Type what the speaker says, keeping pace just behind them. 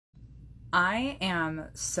I am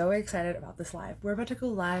so excited about this live. We're about to go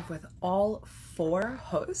live with all 4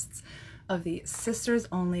 hosts of the Sisters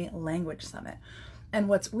Only Language Summit. And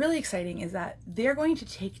what's really exciting is that they're going to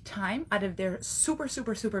take time out of their super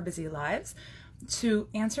busy lives to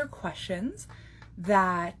answer questions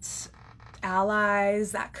that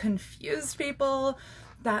allies, that confused people,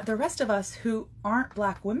 that the rest of us who aren't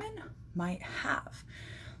Black women might have.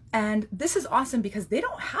 And this is awesome because they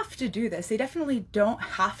don't have to do this. They definitely don't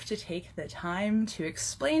have to take the time to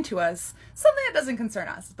explain to us something that doesn't concern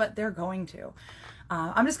us, but they're going to.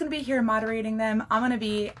 I'm just going to be here moderating them. I'm going to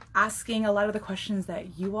be asking a lot of the questions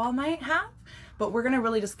that you all might have, but we're going to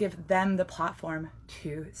really just give them the platform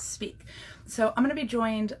to speak. So I'm going to be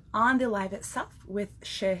joined on the live itself with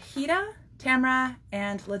Shahida, Tamra,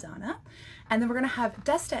 and LaDonna. And then we're going to have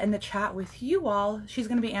Desta in the chat with you all. She's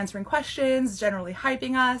going to be answering questions, generally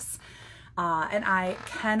hyping us. And I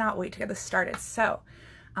cannot wait to get this started. So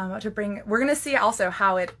I'm about to we're going to see also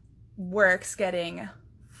how it works getting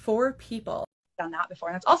 4 people. Done that before.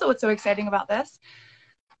 And that's also what's so exciting about this.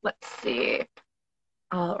 Let's see.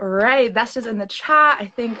 All right. Desta's in the chat. I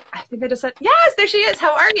think I just said, yes, there she is.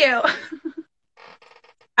 How are you?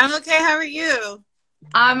 I'm okay. How are you?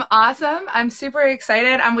 I'm awesome. I'm super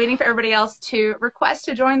excited. I'm waiting for everybody else to request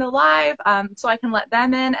to join the live so I can let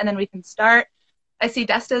them in and then we can start. I see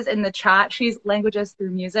Desta's in the chat. She's Languages Through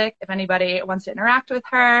Music. If anybody wants to interact with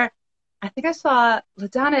her. I think I saw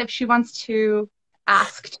LaDonna if she wants to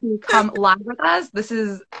ask to come live with us. This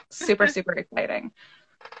is super exciting.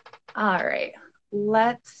 All right.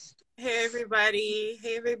 Hey, everybody.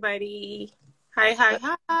 Hey, everybody.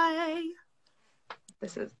 Hi.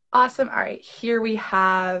 This is awesome. All right, here we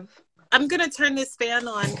have. I'm gonna turn this fan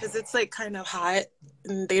on because it's like kind of hot,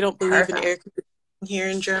 and they don't believe in air conditioning here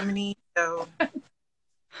in Germany. So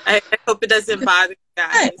I hope it doesn't bother you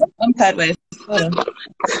guys. I'm sideways. Awesome.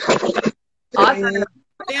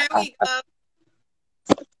 There we go.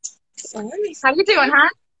 How you doing, huh?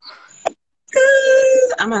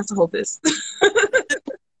 Good. I'm gonna have to hold this.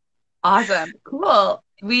 Awesome. Cool.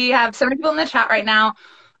 We have so many people in the chat right now.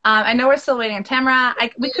 I know we're still waiting on Tamra.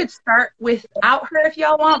 We could start without her if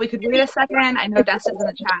y'all want. We could wait a second. I know Desta's in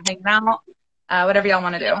the chat hanging out. Whatever y'all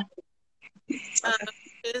want to do.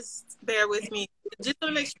 Just bear with me. Just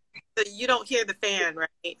want to make sure that you don't hear the fan, right?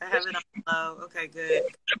 I have it on low. Okay, good.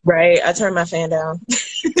 Right. I turned my fan down.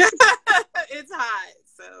 It's hot,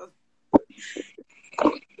 so.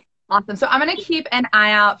 Awesome. So I'm going to keep an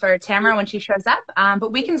eye out for Tamara when she shows up,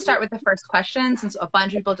 but we can start with the first question since a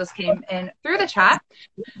bunch of people just came in through the chat,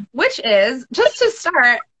 which is, just to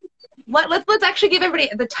start, let's actually give everybody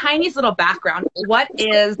the tiniest little background. What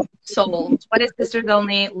is SOLS? What is Sisters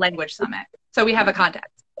Only Language Summit? So we have a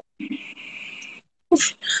context.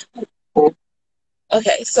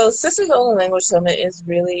 Okay, so Sisters Only Language Summit is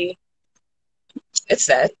really, it's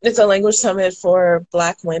a language summit for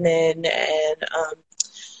Black women and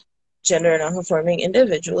gender non-conforming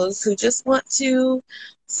individuals who just want to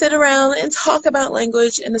sit around and talk about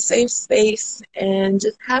language in a safe space and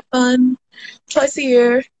just have fun twice a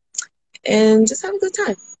year and just have a good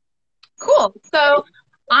time. Cool. So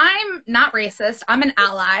I'm not racist. I'm an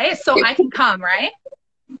ally, so I can come, right?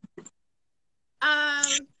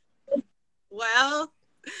 Well,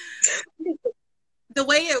 the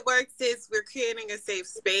way it works is we're creating a safe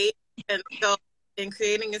space, and so in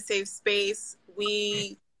creating a safe space,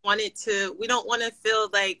 we don't want to feel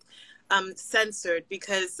like censored,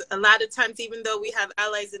 because a lot of times, even though we have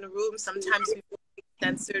allies in the room, sometimes we feel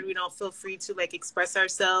censored. We don't feel free to express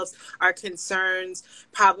ourselves, our concerns,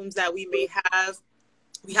 problems that we may have.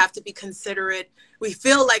 We have to be considerate. We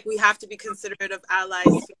feel like we have to be considerate of allies.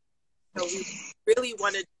 So we really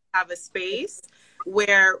want to have a space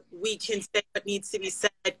where we can say what needs to be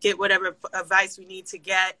said, get whatever advice we need to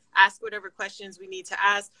get, ask whatever questions we need to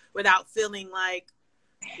ask without feeling like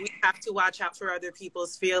we have to watch out for other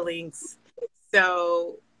people's feelings.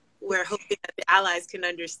 So we're hoping that the allies can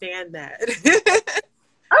understand that.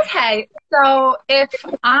 Okay, so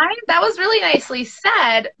that was really nicely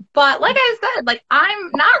said, but like I said,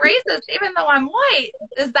 I'm not racist even though I'm white.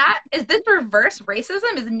 Is this reverse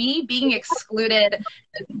racism? Is me being excluded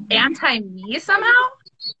anti-me somehow?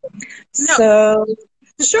 No. So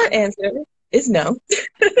the short answer is no.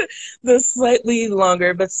 The slightly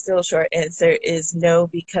longer but still short answer is no,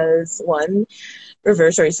 because 1,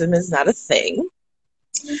 reverse racism is not a thing.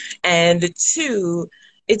 And 2,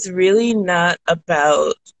 it's really not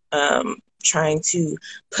about trying to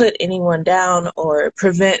put anyone down or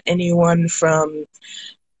prevent anyone from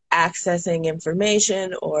accessing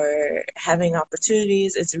information or having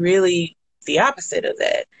opportunities. It's really the opposite of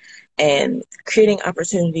that. and creating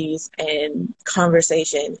opportunities and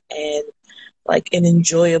conversation and like an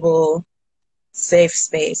enjoyable, safe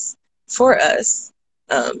space for us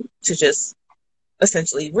to just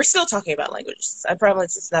essentially, we're still talking about languages. I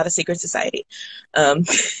promise it's not a secret society.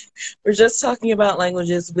 We're just talking about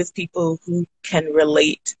languages with people who can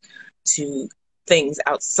relate to things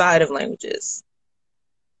outside of languages.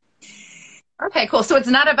 Okay, cool. So it's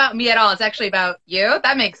not about me at all. It's actually about you.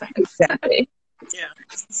 That makes sense. Exactly. Yeah.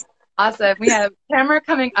 Awesome. We have camera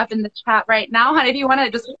coming up in the chat right now. Honey, if you want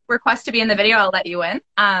to just request to be in the video, I'll let you in.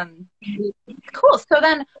 Cool. So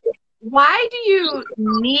then why do you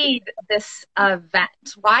need this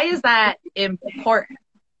event? Why is that important?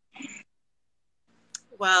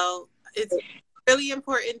 Well, it's really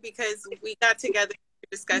important because we got together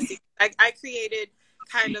discussing. I created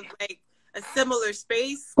kind of like a similar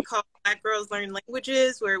space called Black Girls Learn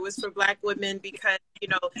Languages, where it was for Black women because, you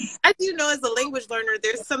know, as you know, as a language learner,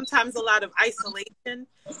 there's sometimes a lot of isolation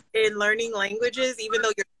in learning languages, even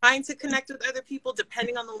though you're trying to connect with other people,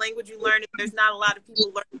 depending on the language you learn. If there's not a lot of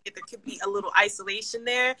people learning it, there could be a little isolation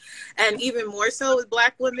there. And even more so with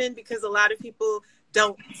Black women, because a lot of people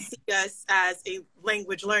don't see us as a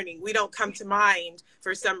language learning. We don't come to mind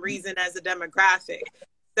for some reason as a demographic.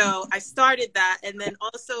 So I started that. And then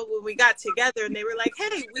also when we got together and they were like,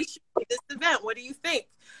 hey, we should do this event. What do you think?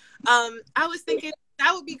 I was thinking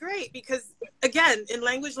that would be great because, again, in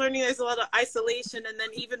language learning, there's a lot of isolation. And then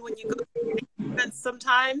even when you go to events,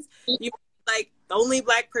 sometimes you're like the only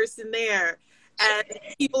Black person there. And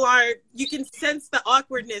people you can sense the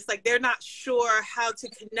awkwardness, like they're not sure how to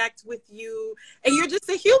connect with you. And you're just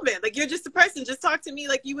a human, like you're just a person. Just talk to me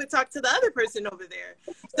like you would talk to the other person over there.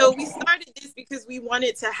 So we started this because we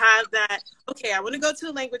wanted to have that, okay, I want to go to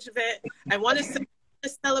a language event. I want to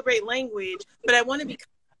celebrate language, but I want to be,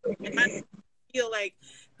 and I feel like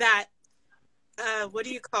that, what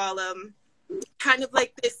do you call them? Kind of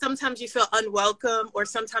like this, sometimes you feel unwelcome or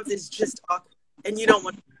sometimes it's just awkward and you don't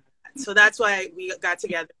want to. So that's why we got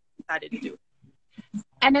together and decided to do it.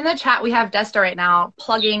 And in the chat, we have Desta right now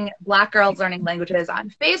plugging Black Girls Learning Languages on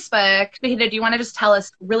Facebook. Fahita, do you want to just tell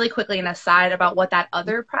us really quickly an aside about what that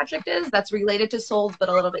other project is that's related to SOLS but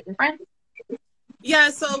a little bit different? Yeah,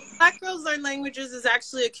 so Black Girls Learn Languages is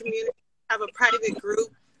actually a community. We have a private group.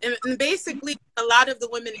 And basically, a lot of the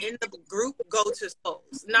women in the group go to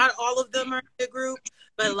SOLS. Not all of them are in the group,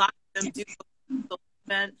 but a lot of them do go to SOLS.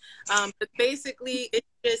 But basically, it's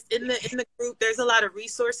just in the group. There's a lot of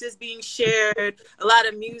resources being shared, a lot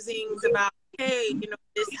of musings about, hey, you know,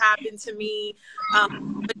 this happened to me.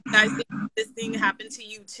 But you guys think this thing happened to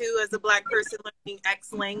you too, as a Black person learning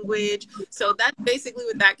X language. So that's basically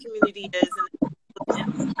what that community is.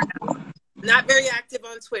 And not very active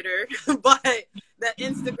on Twitter, but the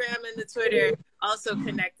Instagram and the Twitter also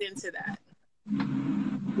connect into that.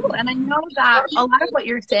 Cool. And I know that a lot of what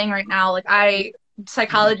you're saying right now, like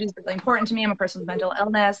psychology is really important to me. I'm a person with mental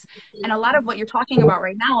illness. And a lot of what you're talking about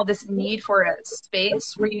right now, this need for a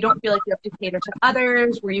space where you don't feel like you have to cater to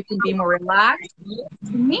others, where you can be more relaxed.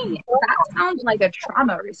 To me, that sounds like a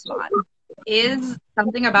trauma response. Is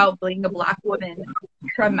something about being a Black woman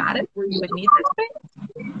traumatic where you would need this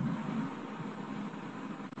space?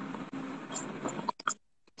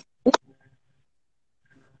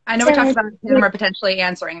 I know we talked about Tamara potentially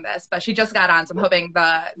answering this, but she just got on, so I'm hoping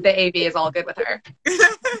the AV is all good with her.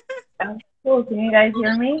 Cool. Can you guys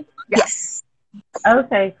hear me? Yes.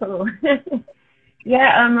 Okay, cool.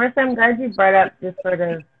 Yeah, Marissa, I'm glad you brought up just sort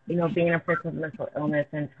of, you know, being a person with mental illness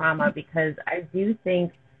and trauma, because I do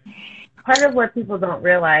think part of what people don't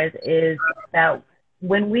realize is that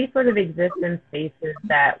when we sort of exist in spaces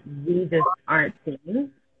that we just aren't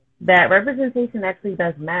seeing, that representation actually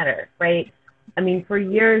does matter, right? I mean, for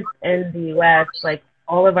years in the U.S., like,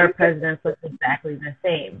 all of our presidents looked exactly the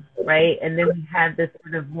same, right? And then we had this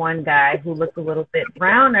sort of one guy who looked a little bit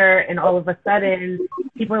browner, and all of a sudden,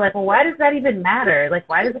 people are like, well, why does that even matter? Like,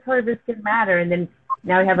 why does the color of his skin matter? And then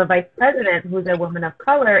now we have a vice president who's a woman of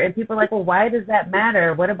color, and people are like, well, why does that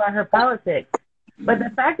matter? What about her politics? But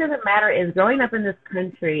the fact of the matter is, growing up in this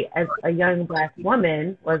country as a young Black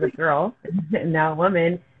woman, was a girl, and now a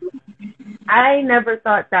woman, I never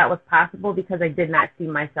thought that was possible because I did not see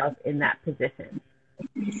myself in that position.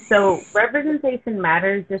 So representation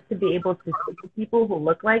matters, just to be able to see people who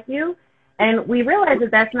look like you. And we realize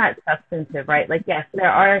that that's not substantive, right? Like, yes,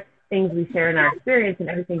 there are things we share in our experience, and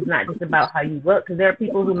everything's not just about how you look, because there are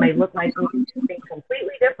people who may look like me and think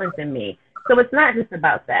completely different than me. So it's not just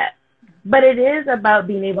about that. But it is about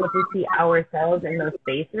being able to see ourselves in those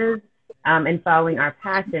spaces and following our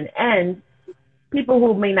passion. And people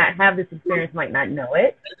who may not have this experience might not know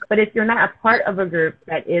it, but if you're not a part of a group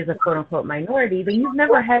that is a quote unquote minority, then you've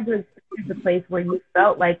never had to experience a place where you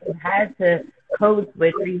felt like you had to code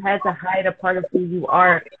switch or you had to hide a part of who you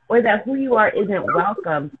are, or that who you are isn't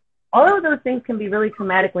welcome. All of those things can be really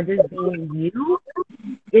traumatic when just being you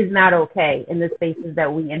is not okay in the spaces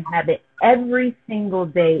that we inhabit every single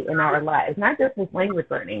day in our lives, not just with language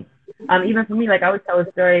learning. Even for me, like I always tell a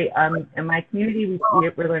story, in my community,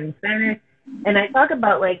 we're learning Spanish, and I talk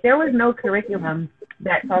about, like, there was no curriculum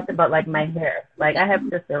that talked about, like, my hair. Like, I have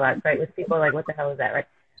sister locks, right, which people are like, what the hell is that,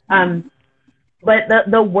 right? But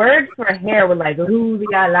the words for hair were like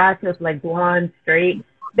rubia, lacios, like blonde, straight.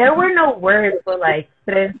 There were no words for like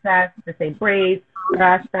trenzas, to say braids,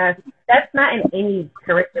 rastas. That's not in any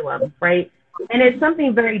curriculum, right? And it's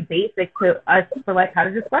something very basic to us for like how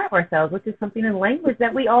to describe ourselves, which is something in language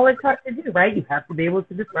that we all are taught to do, right? You have to be able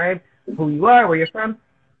to describe who you are, where you're from.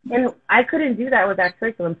 And I couldn't do that with that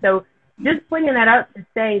curriculum. So just pointing that out to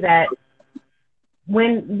say that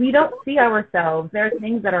when we don't see ourselves, there are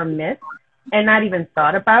things that are missed and not even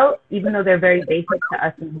thought about, even though they're very basic to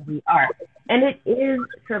us and who we are. And it is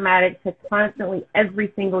traumatic to constantly,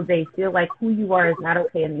 every single day, feel like who you are is not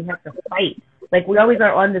okay and you have to fight. Like, we always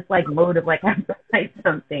are on this, like, mode of, like, I have to fight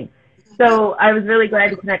something. So I was really glad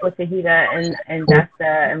to connect with Shahida and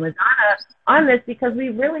Desta and Lizana on this, because we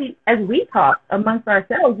really, as we talk amongst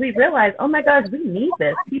ourselves, we realize, oh, my gosh, we need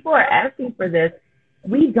this. People are asking for this.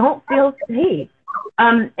 We don't feel safe.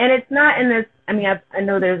 And it's not in this, I mean, I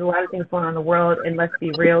know there's a lot of things going on in the world, and let's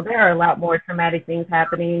be real, there are a lot more traumatic things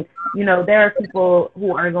happening. You know, there are people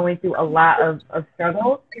who are going through a lot of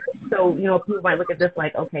struggle. So, you know, people might look at this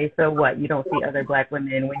like, okay, so what? You don't see other Black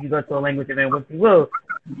women when you go to a language event, whoopsie-woo.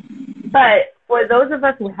 But for those of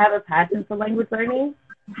us who have a passion for language learning,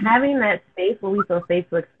 having that space where we feel safe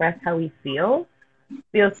to express how we feel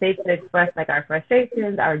safe to express, like, our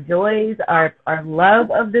frustrations, our joys, our love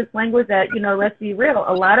of this language that, you know, let's be real,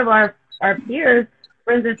 a lot of our peers,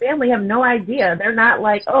 friends and family have no idea. They're not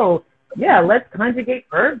like, oh, yeah, let's conjugate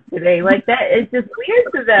verbs today. Like, that is just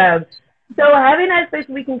weird to them. So having that space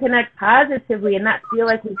we can connect positively and not feel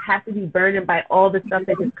like we have to be burdened by all the stuff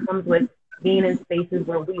that just comes with being in spaces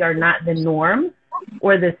where we are not the norm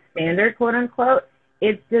or the standard, quote unquote,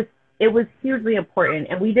 it was hugely important,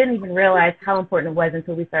 and we didn't even realize how important it was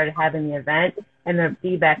until we started having the event and the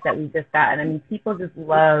feedback that we just got. And I mean, people just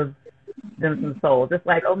love them some soul. Just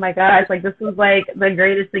like, oh my gosh, like, this was like the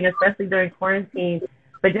greatest thing, especially during quarantine.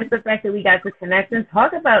 But just the fact that we got to connect and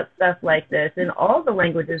talk about stuff like this and all the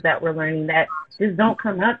languages that we're learning that just don't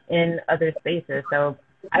come up in other spaces. So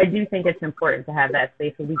I do think it's important to have that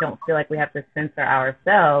space where we don't feel like we have to censor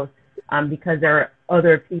ourselves because there are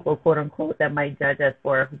other people, quote unquote, that might judge us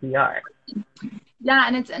for who we are. Yeah,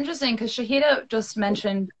 and it's interesting because Shahida just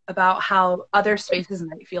mentioned about how other spaces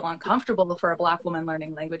might feel uncomfortable for a Black woman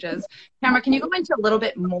learning languages. Tamara, can you go into a little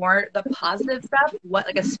bit more the positive stuff, what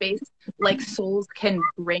like a space like Souls can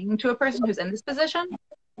bring to a person who's in this position?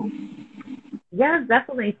 Yeah,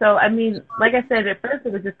 definitely. So, I mean, like I said, at first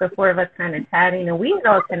it was just the four of us kind of chatting, and we had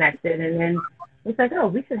all connected, and then it's like, oh,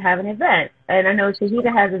 we should have an event. And I know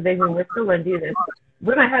Shahida has a vision. We're still going to do this.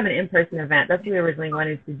 We're going to have an in-person event. That's what we originally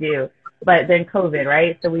wanted to do. But then COVID,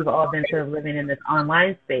 right? So we've all been sort of living in this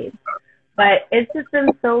online space. But it's just been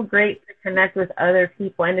so great to connect with other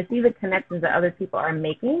people and to see the connections that other people are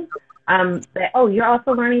making. That, oh, you're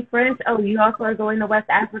also learning French. Oh, you also are going to West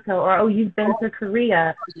Africa. Or, oh, you've been to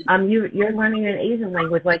Korea. You're learning an Asian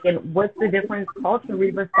language. Like, and what's the difference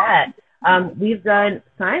culturally with that? We've done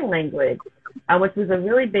sign language, which was a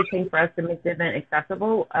really big thing for us to make the event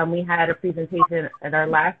accessible. We had a presentation at our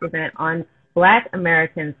last event on Black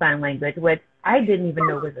American Sign Language, which I didn't even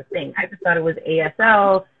know was a thing. I just thought it was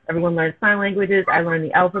ASL. Everyone learned sign languages. I learned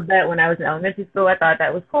the alphabet when I was in elementary school. I thought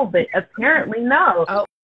that was cool, but apparently no. Oh.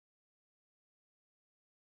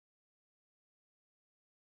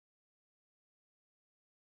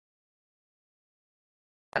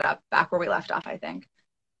 Up back where we left off, I think.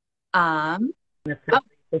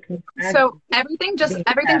 So everything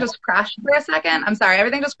just crashed for a second. I'm sorry,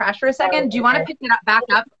 everything just crashed for a second. Do you want to pick it up back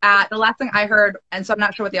up at the last thing I heard? And so I'm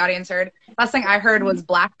not sure what the audience heard. Last thing I heard was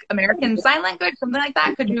Black American Sign Language, something like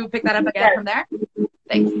that. Could you pick that up again from there?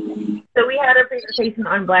 Thanks. So we had a presentation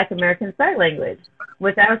on Black American Sign Language,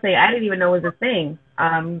 which I would say I didn't even know was a thing,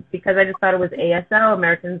 because I just thought it was ASL,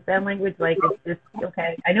 American Sign Language. Like, it's just,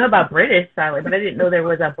 okay. I knew about British Sign Language, but I didn't know there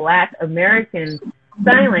was a Black American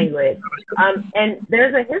Sign Language. And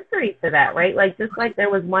there's a history to that, right? Like, just like there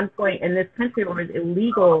was one point in this country where it was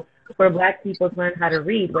illegal for Black people to learn how to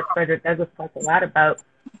read, which Frederick Douglass talked a lot about.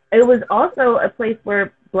 It was also a place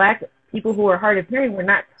where Black people who were hard of hearing were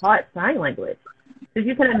not taught sign language. So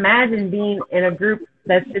you can imagine being in a group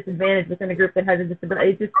that's disadvantaged within a group that has a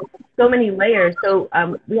disability. It's just so many layers. So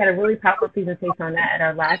we had a really powerful presentation on that at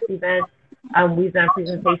our last event. We've done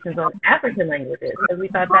presentations on African languages, so we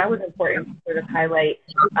thought that was important to sort of highlight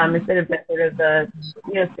instead of just sort of the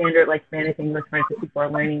standard like Spanish, English, French that people are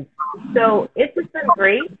learning. So it's just been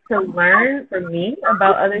great to learn for me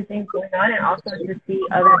about other things going on, and also to see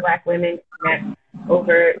other Black women connect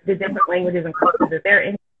over the different languages and cultures that they're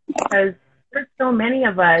in, because there's so many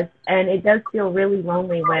of us, and it does feel really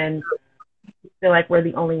lonely when we feel like we're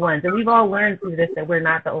the only ones. And we've all learned through this that we're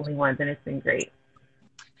not the only ones, and it's been great.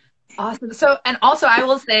 Awesome. So, and also I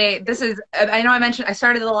will say, this is, I know I mentioned, I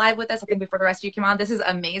started the live with this, I think before the rest of you came on. This is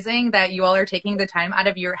amazing that you all are taking the time out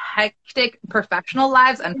of your hectic professional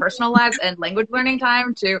lives and personal lives and language learning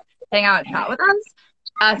time to hang out and chat with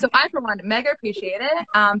us. So I, for one, mega appreciate it.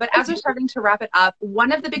 But as we're starting to wrap it up,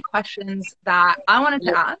 one of the big questions that I wanted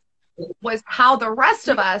to ask was how the rest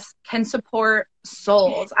of us can support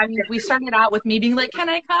souls. I mean, we started out with me being like, can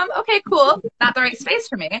I come? Okay, cool. Not the right space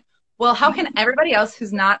for me. Well, how can everybody else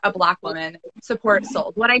who's not a Black woman support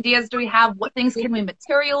souls? What ideas do we have? What things can we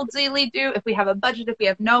materially do? If we have a budget, if we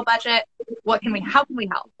have no budget, how can we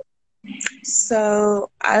help? So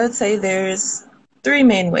I would say there's 3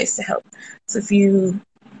 main ways to help. So if you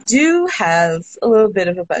do have a little bit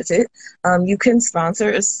of a budget, you can sponsor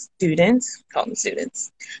a student, call them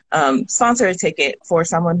students, sponsor a ticket for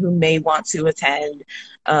someone who may want to attend,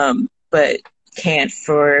 but can't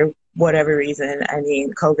for whatever reason. I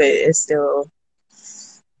mean, COVID is still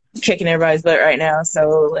kicking everybody's butt right now,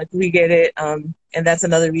 so like we get it. And that's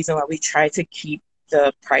another reason why we try to keep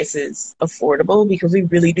the prices affordable, because we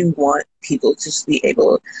really do want people to just be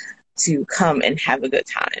able to come and have a good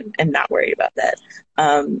time and not worry about that.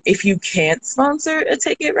 If you can't sponsor a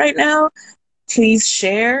ticket right now, please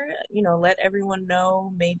share, let everyone know.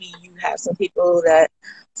 Maybe you have some people that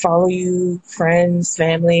follow you, friends,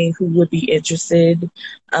 family, who would be interested.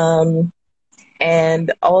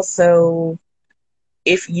 And also,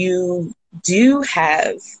 if you do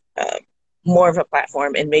have more of a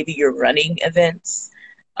platform and maybe you're running events,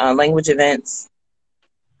 language events,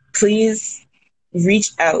 please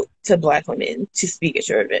reach out to Black women to speak at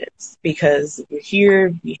your events, because we're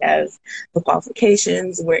here, we have the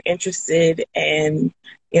qualifications, we're interested, and,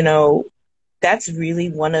 that's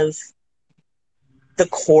really one of the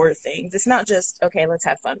core things. It's not just, okay, let's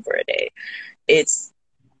have fun for a day.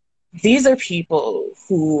 These are people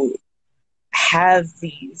who have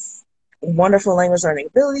these wonderful language learning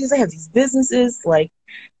abilities. They have these businesses, like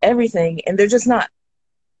everything, and they're just not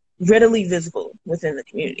readily visible within the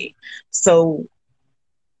community. So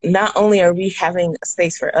not only are we having a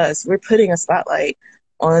space for us, we're putting a spotlight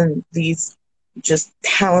on these just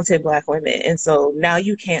talented Black women. And so now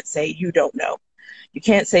you can't say you don't know. You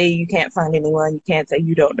can't say you can't find anyone. You can't say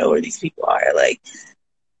you don't know where these people are. Like,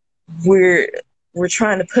 we're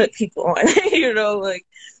trying to put people on, like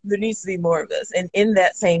there needs to be more of this. And in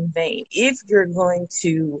that same vein, if you're going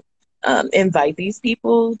to invite these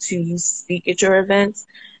people to speak at your events,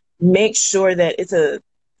 make sure that it's a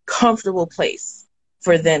comfortable place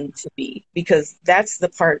for them to be, because that's the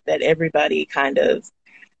part that everybody kind of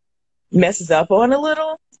messes up on a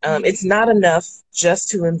little. It's not enough just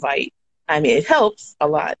to invite. I mean, it helps a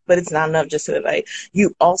lot, but it's not enough just to invite.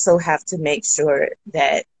 You also have to make sure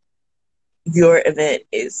that your event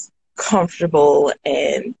is comfortable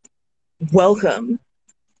and welcome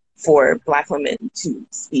for Black women to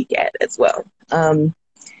speak at as well.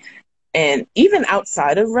 And even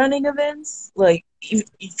outside of running events, like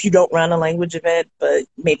if you don't run a language event, but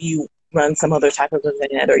maybe you run some other type of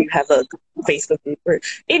event, or you have a Facebook group or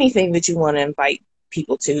anything that you want to invite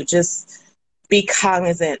people to, just be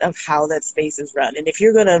cognizant of how that space is run. And if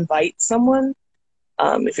you're going to invite someone,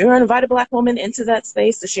 if you're going to invite a Black woman into that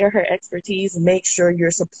space to share her expertise, make sure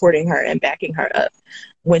you're supporting her and backing her up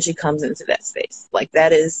when she comes into that space. Like,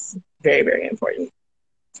 that is very, very important.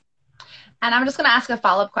 And I'm just going to ask a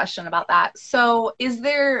follow-up question about that. So is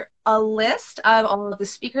there a list of all of the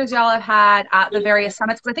speakers y'all have had at the various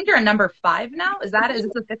summits? Because I think you're at number 5 now. Is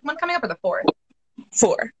this the 5th one coming up, or the 4th?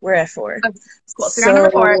 4. We're at 4. Oh, cool. So you're on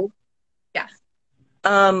number 4. Yeah.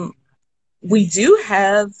 We do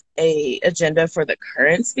have a agenda for the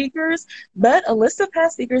current speakers, but a list of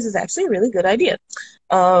past speakers is actually a really good idea.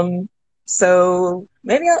 So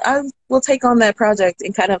maybe I will take on that project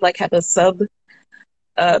and kind of like have a sub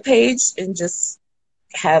page and just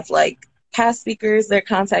have like past speakers, their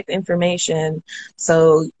contact information,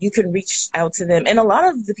 so you can reach out to them. And a lot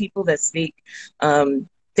of the people that speak,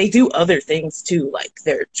 they do other things too, like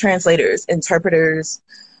they're translators, interpreters,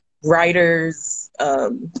 writers,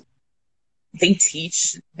 they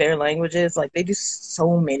teach their languages. Like, they do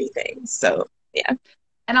so many things. So, yeah.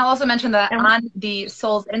 And I'll also mention that on the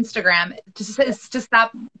Soul's Instagram, to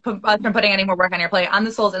stop us from putting any more work on your plate, on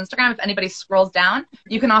the Soul's Instagram, if anybody scrolls down,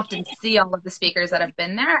 you can often see all of the speakers that have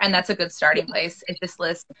been there, and that's a good starting place if this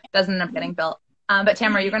list doesn't end up getting built. But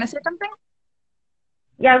Tamara, are you going to say something?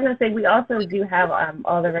 Yeah, I was going to say we also do have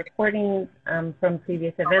all the recordings from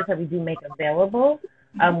previous events that we do make available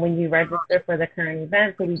when you register for the current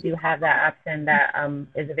event. So we do have that option that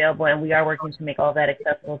is available, and we are working to make all that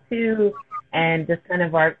accessible too. And just kind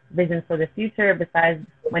of our vision for the future, besides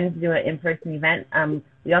wanting to do an in-person event,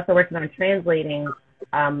 we also working on translating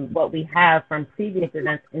what we have from previous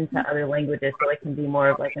events into other languages, so it can be more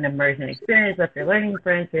of like an immersion experience. So if you're learning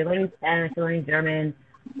French, you're learning Spanish, you're learning German,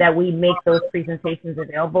 that we make those presentations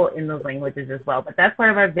available in those languages as well. But that's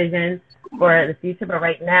part of our vision for the future. But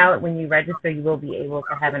right now, when you register, you will be able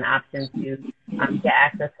to have an option to get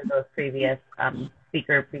access to those previous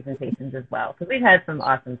speaker presentations as well. Because we've had some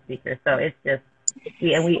awesome speakers. So it's just,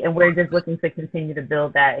 we're just looking to continue to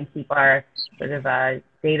build that and keep our sort of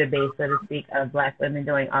database, so to speak, of Black women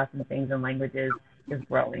doing awesome things in languages is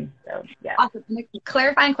growing. So, yeah. Awesome.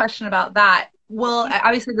 Clarifying question about that. Well,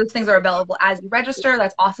 obviously those things are available as you register.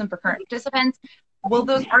 That's awesome for current participants. Are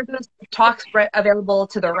those talks available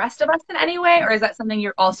to the rest of us in any way, or is that something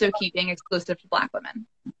you're also keeping exclusive to Black women?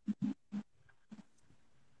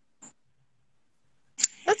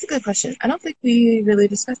 That's a good question. I don't think we really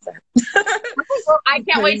discussed that. Well, I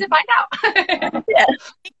can't wait to find out. Yeah.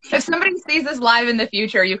 If somebody sees this live in the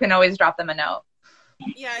future, you can always drop them a note.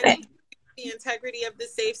 Yeah, I think the integrity of the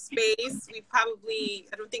safe space,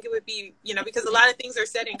 I don't think it would be, because a lot of things are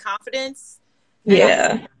said in confidence.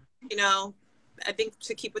 Yeah. I think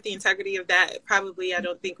to keep with the integrity of that, I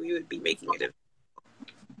don't think we would be making it.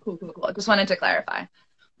 Cool. Just wanted to clarify.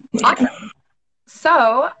 Awesome.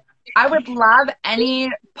 So I would love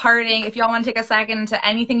any parting, if y'all want to take a second to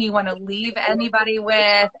anything you want to leave anybody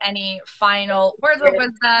with, any final words of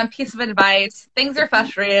wisdom, piece of advice, things you're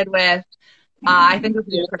frustrated with. I think this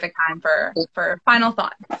would be a perfect time for final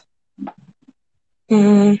thoughts.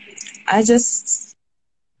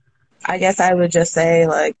 I guess I would just say,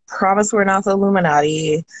 like, promise we're not the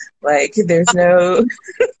Illuminati. Like, there's no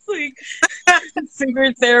like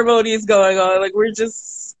secret ceremonies going on. Like, we're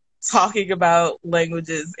just talking about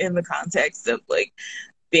languages in the context of, like,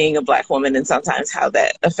 being a Black woman and sometimes how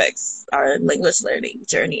that affects our language learning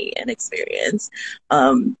journey and experience.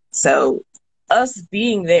 So us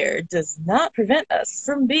being there does not prevent us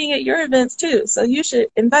from being at your events too. So you should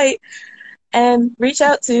invite and reach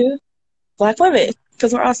out to Black women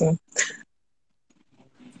because we're awesome.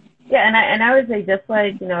 Yeah, and I would say, just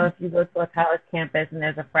like, if you go to a college campus and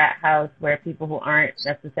there's a frat house where people who aren't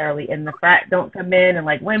necessarily in the frat don't come in, and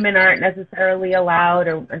like women aren't necessarily allowed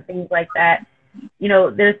or things like that,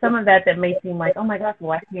 there's some of that may seem like, oh my gosh,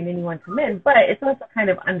 why can't anyone come in? But it's also kind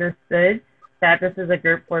of understood that this is a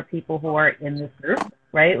group for people who are in this group,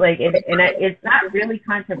 right? Like, it's not really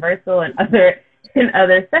controversial in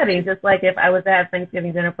other settings. Just like if I was to have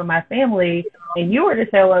Thanksgiving dinner for my family and you were to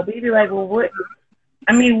show up, we'd be like, well, what?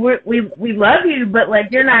 I mean, we love you, but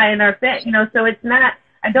like, you're not in our set, so it's not,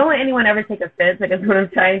 I don't want anyone ever take offense, like, that's what I'm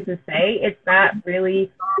trying to say. It's not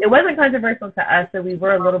really, it wasn't controversial to us, so we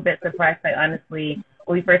were a little bit surprised by, honestly,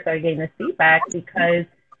 when we first started getting this feedback, because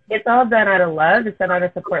it's all done out of love. It's done out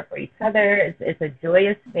of support for each other. It's a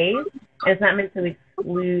joyous space, and it's not meant to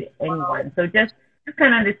exclude anyone. So just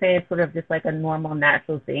kind of understand it's sort of just like a normal,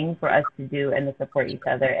 natural thing for us to do and to support each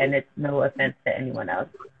other, and it's no offense to anyone else.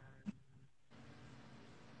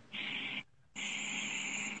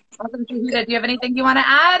 Awesome. Do you have anything you want to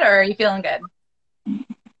add, or are you feeling good?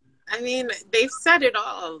 I mean, they've said it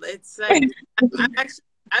all. It's like,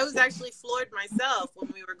 I was actually floored myself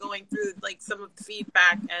when we were going through like some of the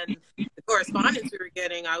feedback and the correspondence we were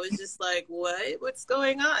getting. I was just like, what's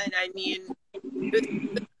going on? I mean, it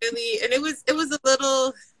was really, and it was a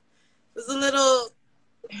little, I don't know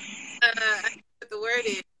what the word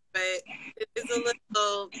is, but it is a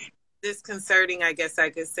little disconcerting, I guess I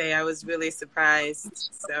could say. I was really surprised.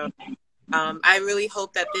 So I really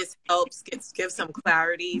hope that this helps give some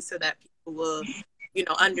clarity so that people will,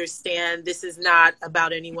 understand this is not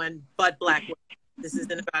about anyone but Black women. This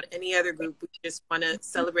isn't about any other group. We just want to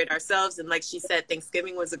celebrate ourselves. And like she said,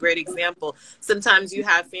 Thanksgiving was a great example. Sometimes you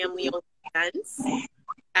have family-only events,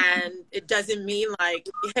 and it doesn't mean like,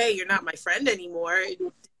 hey, you're not my friend anymore.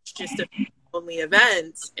 It's just a only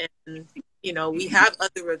event. And we have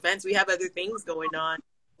other events, we have other things going on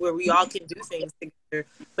where we all can do things together,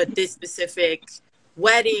 but this specific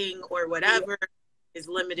wedding or whatever is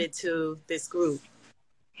limited to this group.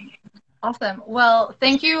 Awesome. Well,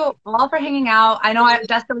 thank you all for hanging out. I know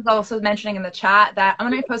Jessica was also mentioning in the chat that I'm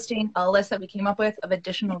going to be posting a list that we came up with of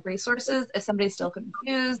additional resources if somebody's still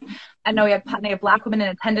confused. I know we have plenty of Black women in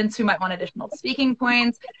attendance who might want additional speaking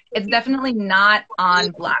points. It's definitely not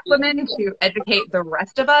on Black women to educate the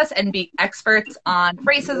rest of us and be experts on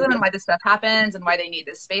racism and why this stuff happens and why they need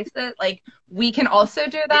this space. Like, we can also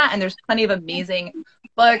do that, and there's plenty of amazing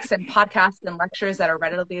books and podcasts and lectures that are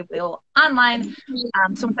readily available online.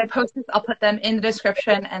 So once I post this, I'll put them in the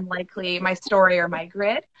description and likely my story or my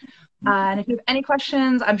grid. And if you have any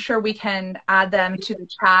questions, I'm sure we can add them to the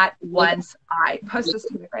chat once I post this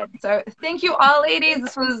to the grid. So thank you all, ladies.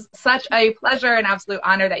 This was such a pleasure and absolute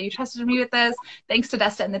honor that you trusted me with this. Thanks to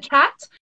Desta in the chat.